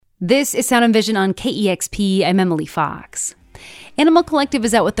This is Sound and Vision on KEXP. I'm Emily Fox. Animal Collective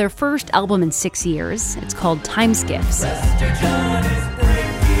is out with their first album in 6 years. It's called Time Skiffs.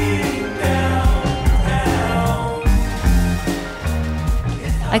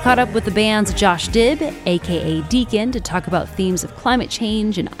 I caught up with the band's Josh Dibb, a.k.a. Deacon, to talk about themes of climate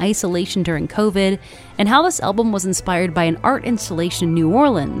change and isolation during COVID, and how this album was inspired by an art installation in New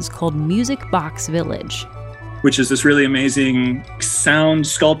Orleans called Music Box Village, which is this really amazing sound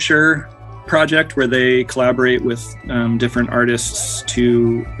sculpture project where they collaborate with different artists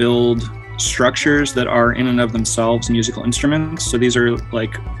to build structures that are in and of themselves musical instruments. So these are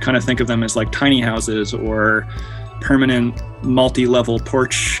like, kind of think of them as like tiny houses or permanent multi-level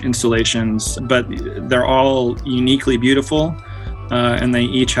porch installations, but they're all uniquely beautiful. And they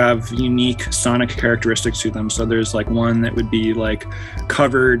each have unique sonic characteristics to them. So there's like one that would be like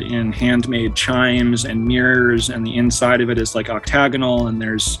covered in handmade chimes and mirrors, and the inside of it is like octagonal, and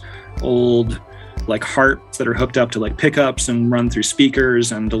there's old like harps that are hooked up to like pickups and run through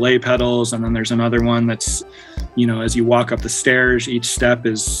speakers and delay pedals. And then there's another one that's, you know, as you walk up the stairs, each step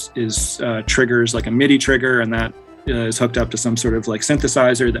is triggers like a MIDI trigger, and that is hooked up to some sort of like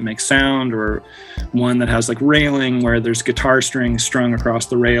synthesizer that makes sound, or one that has like railing where there's guitar strings strung across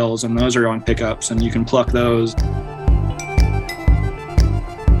the rails, and those are on pickups and you can pluck those.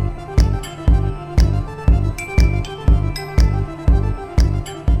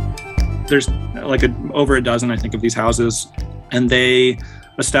 There's like over a dozen, I think, of these houses, and they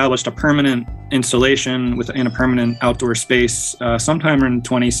established a permanent installation within a permanent outdoor space sometime in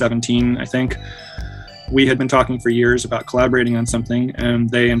 2017, I think. We had been talking for years about collaborating on something, and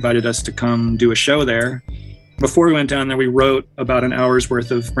they invited us to come do a show there. Before we went down there, we wrote about an hour's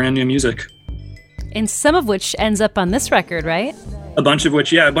worth of brand new music. And some of which ends up on this record, right? A bunch of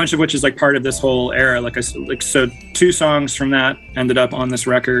which is like part of this whole era. So 2 songs from that ended up on this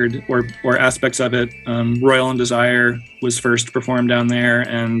record, or aspects of it. Royal and Desire was first performed down there,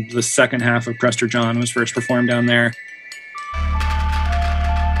 and the second half of Prester John was first performed down there.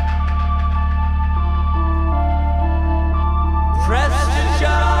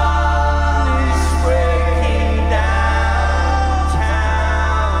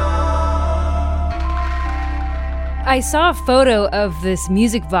 I saw a photo of this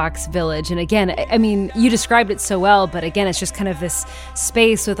Music Box Village, and again, I mean, you described it so well, but again, it's just kind of this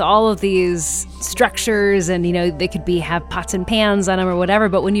space with all of these structures, and, you know, they could have pots and pans on them or whatever,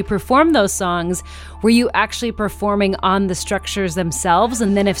 but when you perform those songs, were you actually performing on the structures themselves?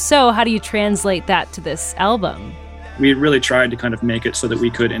 And then if so, how do you translate that to this album? We really tried to kind of make it so that we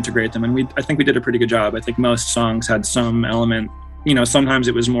could integrate them, and I think we did a pretty good job. I think most songs had some element, you know, sometimes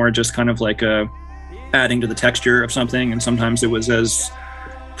it was more just kind of like adding to the texture of something, and sometimes it was as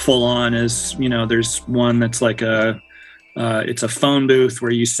full on as, you know, there's one that's like it's a phone booth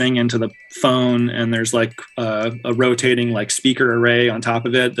where you sing into the phone, and there's like a rotating like speaker array on top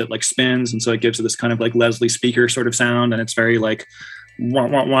of it that like spins, and so it gives it this kind of like Leslie speaker sort of sound, and it's very like wah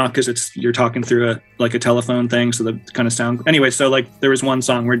wah wah because you're talking through a telephone thing, so the kind of sound. Anyway, so like there was one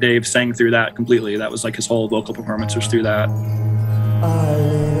song where Dave sang through that completely. That was like his whole vocal performance was through that.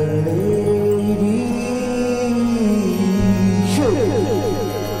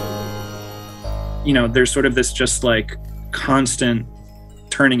 You know, there's sort of this just like constant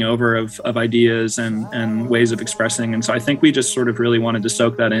turning over of ideas and ways of expressing. And so I think we just sort of really wanted to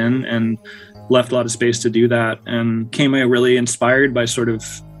soak that in and left a lot of space to do that, and came away really inspired by sort of,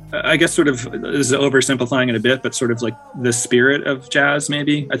 I guess sort of, this is oversimplifying it a bit, but sort of like the spirit of jazz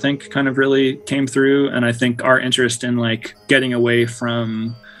maybe, I think kind of really came through. And I think our interest in like getting away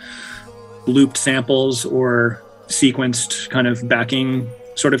from looped samples or sequenced kind of backing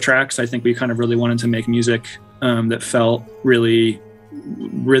sort of tracks, I think we kind of really wanted to make music that felt really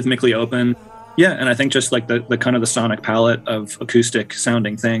rhythmically open. Yeah, and I think just like the kind of the sonic palette of acoustic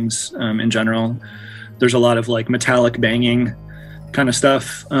sounding things in general. There's a lot of like metallic banging kind of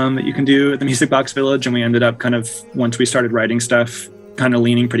stuff that you can do at the Music Box Village, and we ended up kind of, once we started writing stuff, kind of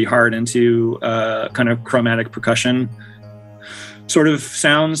leaning pretty hard into kind of chromatic percussion sort of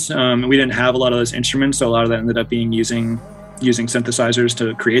sounds. We didn't have a lot of those instruments, so a lot of that ended up being using synthesizers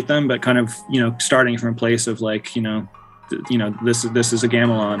to create them, but kind of, you know, starting from a place of like, you know, this is a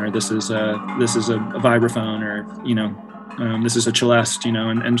gamelan, or this is a vibraphone, or, you know, this is a celeste, you know,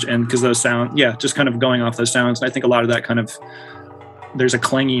 and because those sound, yeah, just kind of going off those sounds. I think a lot of that kind of, there's a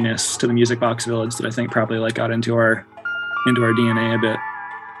clanginess to the Music Box Village that I think probably like got into our DNA a bit.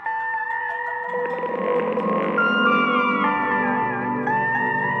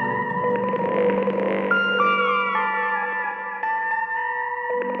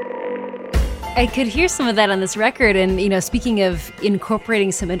 I could hear some of that on this record. And, speaking of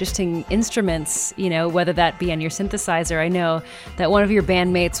incorporating some interesting instruments, whether that be on your synthesizer, I know that one of your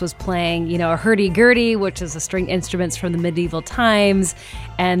bandmates was playing, a hurdy-gurdy, which is a string instruments from the medieval times,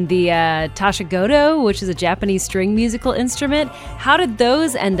 and the tashagoto, which is a Japanese string musical instrument. How did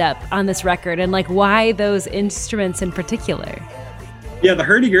those end up on this record, and why those instruments in particular? Yeah, the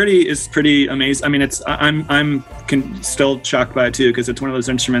hurdy-gurdy is pretty amazing. I mean, I'm still shocked by it too, because it's one of those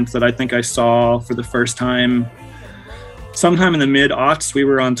instruments that I think I saw for the first time sometime in the mid-aughts. We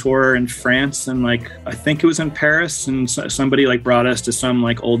were on tour in France, and I think it was in Paris, and somebody brought us to some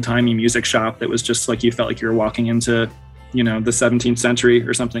old-timey music shop that was just you felt like you were walking into the 17th century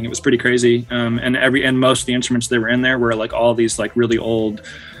or something. It was pretty crazy. And most of the instruments that were in there were all these really old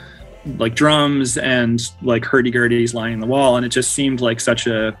drums and hurdy-gurdies lying on the wall, and it just seemed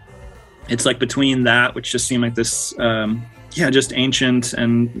it's between that, which just seemed like this just ancient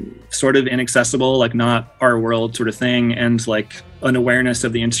and sort of inaccessible, not our world sort of thing, and an awareness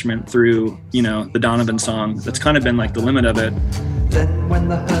of the instrument through the Donovan song. That's kind of been the limit of it. Then when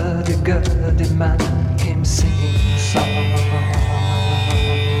the hurdy-gurdy man came singing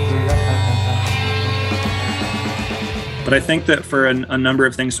But I think that for a number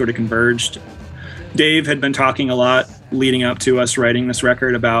of things sort of converged. Dave had been talking a lot leading up to us writing this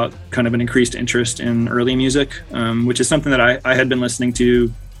record about kind of an increased interest in early music, which is something that I had been listening to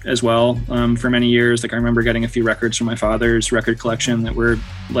as well for many years. I remember getting a few records from my father's record collection that were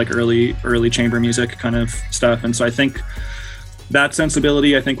early chamber music kind of stuff. And so I think that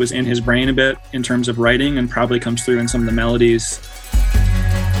sensibility, was in his brain a bit in terms of writing, and probably comes through in some of the melodies.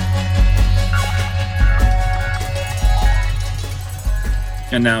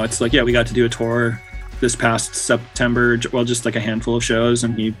 And now it's we got to do a tour this past September, well, just a handful of shows,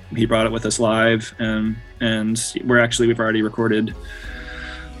 and he brought it with us live, and we've already recorded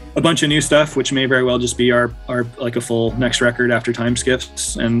a bunch of new stuff, which may very well just be our a full next record after Time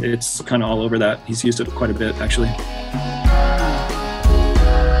Skips, and it's kind of all over that. He's used it quite a bit, actually.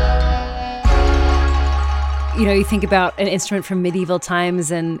 You think about an instrument from medieval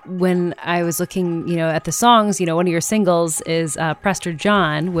times, and when I was looking, at the songs, one of your singles is Prester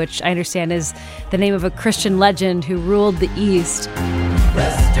John, which I understand is the name of a Christian legend who ruled the East.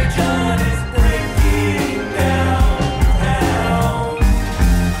 Prester John is breaking down.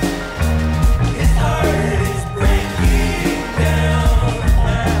 His heart is breaking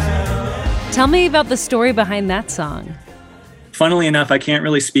down. Tell me about the story behind that song. Funnily enough, I can't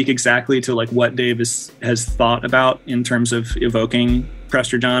really speak exactly to what Dave has thought about in terms of evoking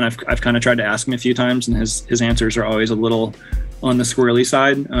Prester John. I've kind of tried to ask him a few times, and his answers are always a little on the squirrely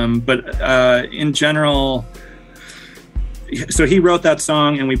side. But in general, so he wrote that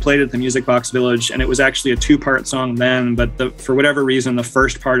song, and we played it at the Music Box Village, and it was actually a 2-part song then. But for whatever reason, the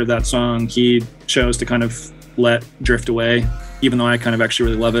first part of that song he chose to kind of let drift away, even though I kind of actually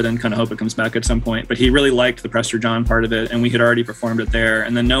really love it and kind of hope it comes back at some point. But he really liked the Prester John part of it, and we had already performed it there.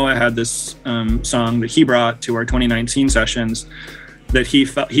 And then Noah had this song that he brought to our 2019 sessions that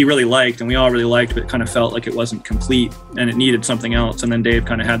he really liked, and we all really liked, but kind of felt like it wasn't complete and it needed something else. And then Dave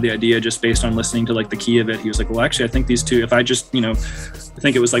kind of had the idea, just based on listening to the key of it. He was like, well, actually, I think these two, if I just, I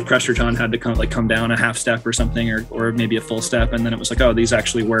think it was Prester John had to come down a half step or something, or maybe a full step. And then it was oh, these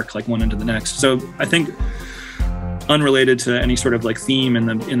actually work one into the next. So I think, unrelated to any sort of theme in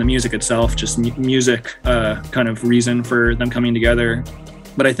the music itself, just music kind of reason for them coming together.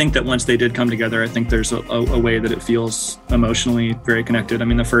 But I think that once they did come together, I think there's a way that it feels emotionally very connected. I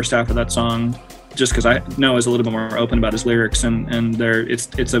mean, the first half of that song, just because I know is a little bit more open about his lyrics, and there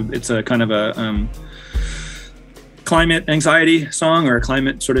it's a kind of a climate anxiety song, or a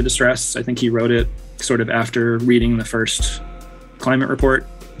climate sort of distress. I think he wrote it sort of after reading the first climate report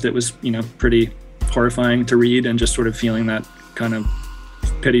that was pretty horrifying to read, and just sort of feeling that kind of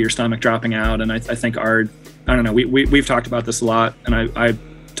pit of your stomach dropping out. And I think I don't know, we've talked about this a lot, and I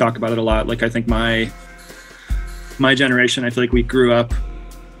talk about it a lot. I think my generation, I feel like we grew up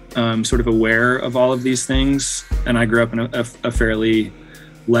sort of aware of all of these things, and I grew up in a fairly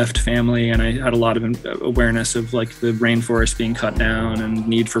left family, and I had a lot of awareness of the rainforest being cut down and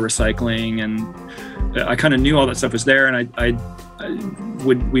need for recycling, and I kind of knew all that stuff was there. And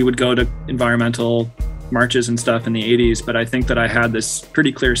we would go to environmental marches and stuff in the 80s, but I think that I had this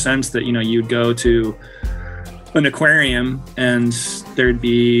pretty clear sense that you'd go to an aquarium and there'd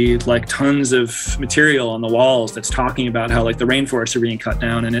be tons of material on the walls that's talking about how the rainforests are being cut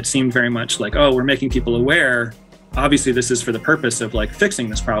down, and it seemed very much oh, we're making people aware. Obviously this is for the purpose of fixing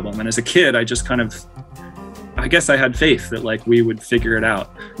this problem. And as a kid, I just I guess I had faith that we would figure it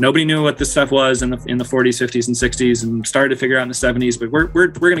out. Nobody knew what this stuff was in the 40s, 50s, and 60s, and started to figure out in the 70s, but we're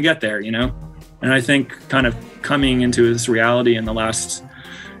going to get there, And I think kind of coming into this reality in the last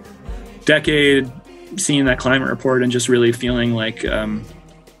decade, seeing that climate report and just really feeling like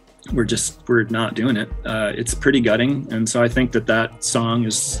we're not doing it. It's pretty gutting. And so I think that song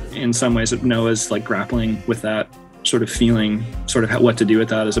is in some ways Noah's like grappling with that sort of feeling, sort of what to do with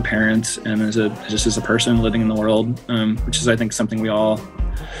that as a parent and as a person living in the world, which is I think something we all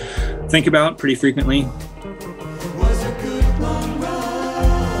think about pretty frequently.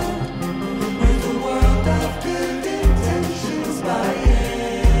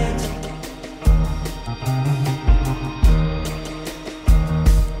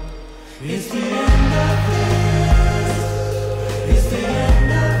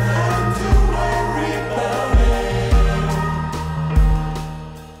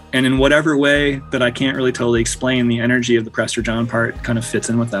 And in whatever way that I can't really totally explain, the energy of the Prester John part kind of fits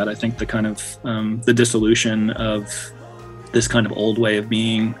in with that. I think the kind of the dissolution of this kind of old way of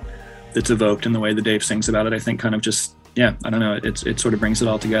being that's evoked in the way that Dave sings about it, I think kind of just, I don't know, it sort of brings it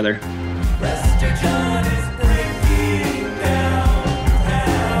all together. Prester John is breaking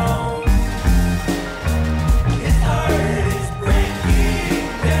down. His heart is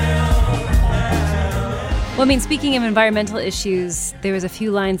breaking down. Well, I mean, speaking of environmental issues, there was a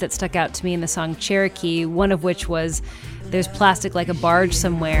few lines that stuck out to me in the song Cherokee, one of which was, "There's plastic like a barge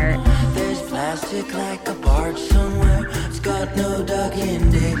somewhere." There's plastic like a barge somewhere. It's got no dog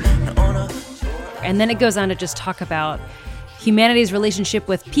in it. And then it goes on to just talk about humanity's relationship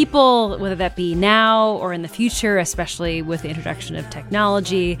with people, whether that be now or in the future, especially with the introduction of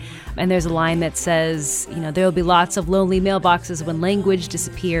technology. And there's a line that says, there will be lots of lonely mailboxes when language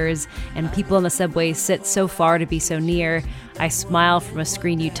disappears and people on the subway sit so far to be so near. I smile from a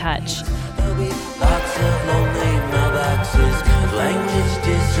screen you touch. There'll be lots of lonely mailboxes when language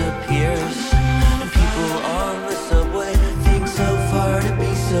disappears and people on the subway think so far to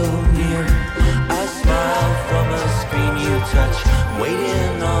be so near. I smile from a screen you touch,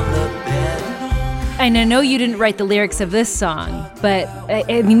 waiting on the bed. And I know you didn't write the lyrics of this song, but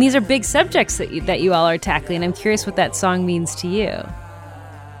I mean, these are big subjects that you all are tackling. I'm curious what that song means to you.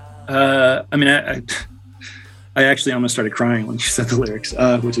 I mean, I actually almost started crying when you said the lyrics,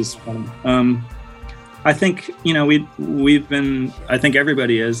 which is funny. I think, we've been, I think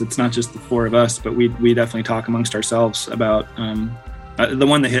everybody is, it's not just the four of us, but we definitely talk amongst ourselves about, the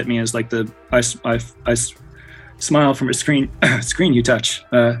one that hit me is like I smile from a screen you touch.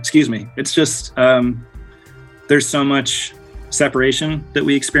 Excuse me. It's just, there's so much separation that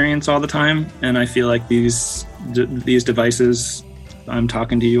we experience all the time. And I feel like these devices, I'm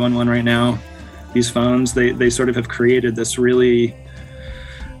talking to you on one right now, these phones, they sort of have created this really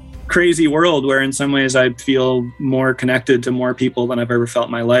crazy world where in some ways I feel more connected to more people than I've ever felt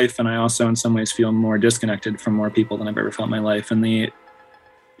in my life. And I also in some ways feel more disconnected from more people than I've ever felt in my life. And it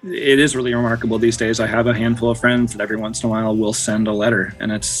is really remarkable these days. I have a handful of friends that every once in a while will send a letter,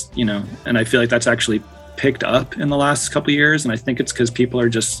 and it's, and I feel like that's actually picked up in the last couple of years. And I think it's because people are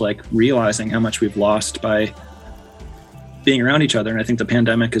just like realizing how much we've lost by being around each other. And I think the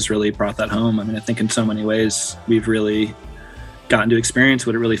pandemic has really brought that home. I mean, I think in so many ways we've really gotten to experience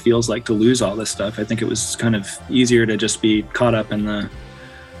what it really feels like to lose all this stuff. I think it was kind of easier to just be caught up in the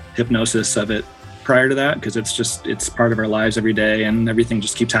hypnosis of it prior to that, because it's part of our lives every day and everything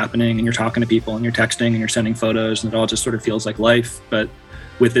just keeps happening and you're talking to people and you're texting and you're sending photos and it all just sort of feels like life. But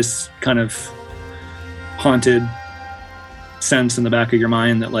with this kind of haunted sense in the back of your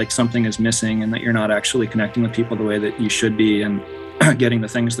mind that like something is missing and that you're not actually connecting with people the way that you should be and getting the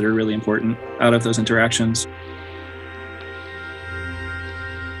things that are really important out of those interactions.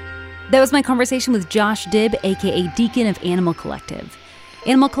 That was my conversation with Josh Dibb, aka Deacon of Animal Collective.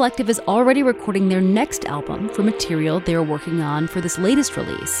 Animal Collective is already recording their next album for material they are working on for this latest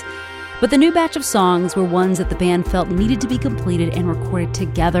release. But the new batch of songs were ones that the band felt needed to be completed and recorded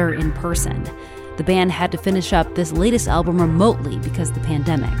together in person. The band had to finish up this latest album remotely because of the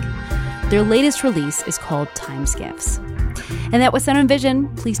pandemic. Their latest release is called Time Skiffs. And that was Sound and Vision.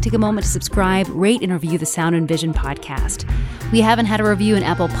 Please take a moment to subscribe, rate, and review the Sound and Vision podcast. We haven't had a review in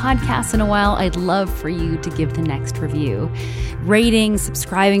Apple Podcasts in a while. I'd love for you to give the next review. Rating,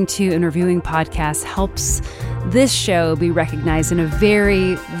 subscribing to, and reviewing podcasts helps this show be recognized in a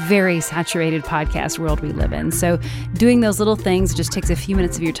very, very saturated podcast world we live in. So doing those little things, it just takes a few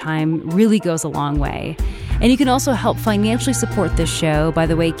minutes of your time, really goes a long way. And you can also help financially support this show. By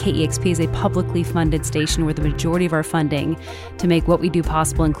the way, KEXP is a publicly funded station where the majority of our funding to make what we do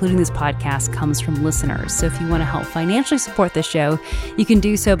possible, including this podcast, comes from listeners. So if you want to help financially support this show, you can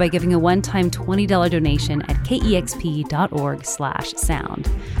do so by giving a one-time $20 donation at kexp.org/sound.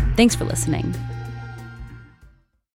 Thanks for listening.